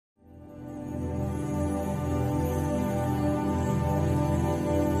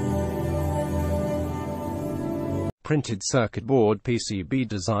printed circuit board PCB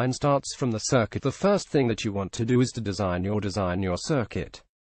design starts from the circuit. The first thing that you want to do is to design your circuit.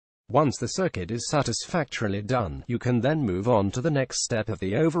 Once the circuit is satisfactorily done, you can then move on to the next step of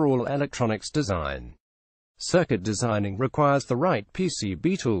the overall electronics design. Circuit designing requires the right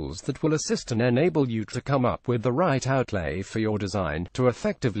PCB tools that will assist and enable you to come up with the right outlay for your design, to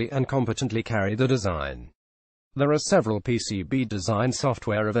effectively and competently carry the design. There are several PCB design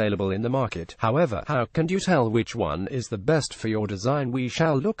software available in the market. However, how can you tell which one is the best for your design? We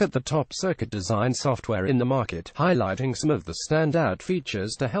shall look at the top circuit design software in the market, highlighting some of the standout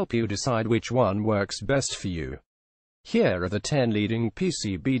features to help you decide which one works best for you. Here are the 10 leading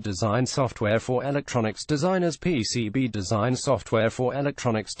PCB design software for electronics designers. PCB design software for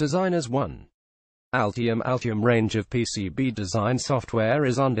electronics designers. 1. Altium. Altium range of PCB design software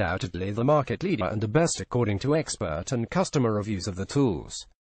is undoubtedly the market leader and the best according to expert and customer reviews of the tools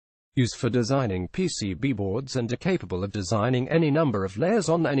used for designing PCB boards, and are capable of designing any number of layers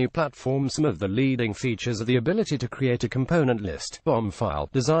on any platform. Some of the leading features are the ability to create a component list, BOM file,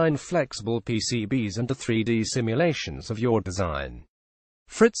 design flexible PCBs, and the 3D simulations of your design.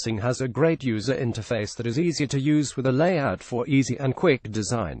 Fritzing has a great user interface that is easy to use with a layout for easy and quick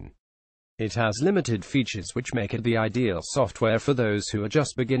design. It has limited features which make it the ideal software for those who are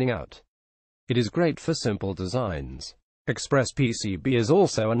just beginning out. It is great for simple designs. Express PCB is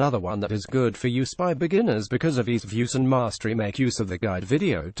also another one that is good for use by beginners because of ease of use and mastery. Make use of the guide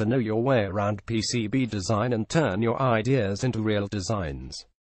video to know your way around PCB design and turn your ideas into real designs.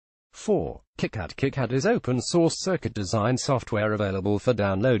 4. KiCad. KiCad is open source circuit design software available for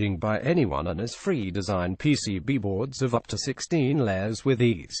downloading by anyone and is free. Design PCB boards of up to 16 layers with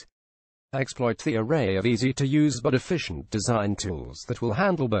ease. Exploit the array of easy-to-use but efficient design tools that will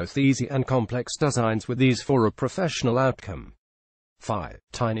handle both easy and complex designs with ease for a professional outcome. 5.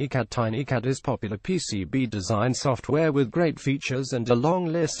 TinyCAD. TinyCAD is popular PCB design software with great features and a long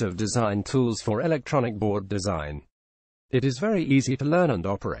list of design tools for electronic board design. It is very easy to learn and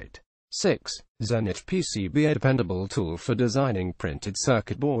operate. 6. Zenit PCB, a dependable tool for designing printed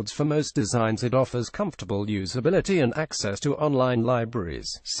circuit boards for most designs. It offers comfortable usability and access to online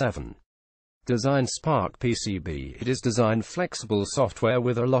libraries. 7. Design Spark PCB. It is design flexible software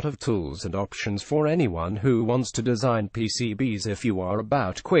with a lot of tools and options for anyone who wants to design PCBs. If you are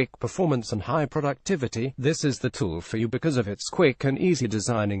about quick performance and high productivity, this is the tool for you because of its quick and easy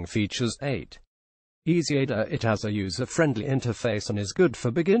designing features. 8. EasyAda. It has a user-friendly interface and is good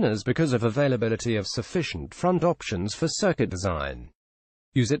for beginners because of availability of sufficient front options for circuit design.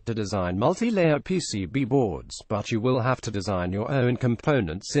 Use it to design multi-layer PCB boards, but you will have to design your own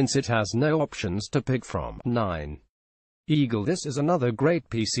components since it has no options to pick from. 9. Eagle. This is another great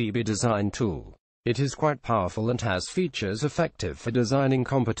PCB design tool. It is quite powerful and has features effective for designing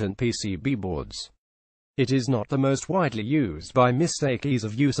competent PCB boards. It is not the most widely used by mistake. Ease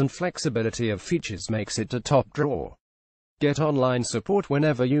of use and flexibility of features makes it a top draw. Get online support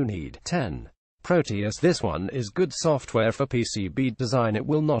whenever you need. 10. Proteus. This one is good software for PCB design. It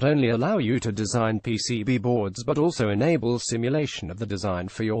will not only allow you to design PCB boards but also enable simulation of the design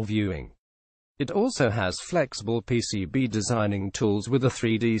for your viewing. It also has flexible PCB designing tools with a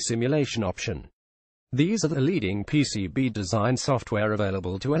 3D simulation option. These are the leading PCB design software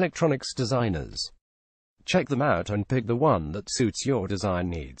available to electronics designers. Check them out and pick the one that suits your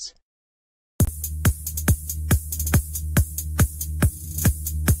design needs.